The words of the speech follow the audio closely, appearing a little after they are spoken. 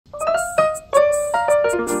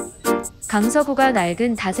강서구가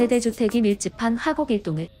낡은 다세대주택이 밀집한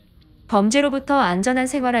화곡1동을 범죄로부터 안전한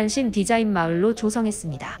생활안심 디자인마을로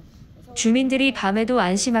조성했습니다. 주민들이 밤에도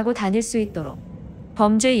안심하고 다닐 수 있도록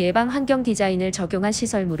범죄예방 환경디자인을 적용한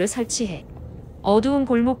시설물을 설치해 어두운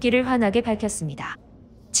골목길을 환하게 밝혔습니다.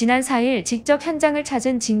 지난 4일 직접 현장을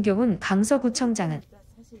찾은 진교훈 강서구청장은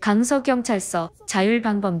강서경찰서,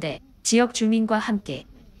 자율방범대, 지역 주민과 함께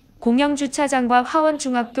공영주차장과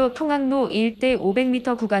화원중학교 통학로 일대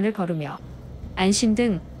 500m 구간을 걸으며 안심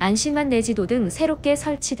등 안심안내지도 등 새롭게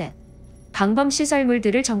설치된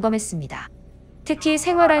방범시설물들을 점검했습니다. 특히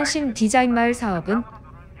생활안심 디자인마을 사업은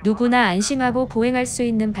누구나 안심하고 보행할 수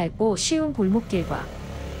있는 밝고 쉬운 골목길과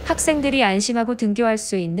학생들이 안심하고 등교할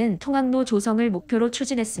수 있는 통학로 조성을 목표로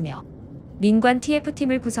추진했으며 민관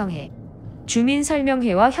TF팀을 구성해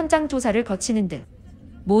주민설명회와 현장 조사를 거치는 등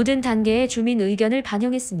모든 단계의 주민 의견을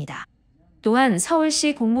반영했습니다. 또한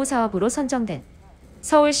서울시 공모사업으로 선정된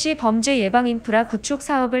서울시 범죄예방 인프라 구축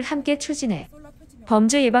사업을 함께 추진해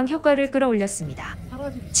범죄예방 효과를 끌어올렸습니다.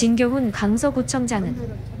 진교훈 강서구청장은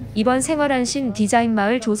이번 생활안심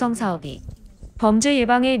디자인마을 조성 사업이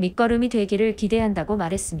범죄예방의 밑거름이 되기를 기대한다고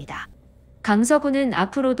말했습니다. 강서구는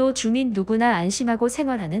앞으로도 주민 누구나 안심하고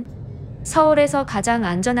생활하는 서울에서 가장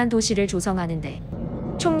안전한 도시를 조성하는 데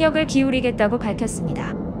총력을 기울이겠다고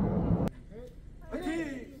밝혔습니다.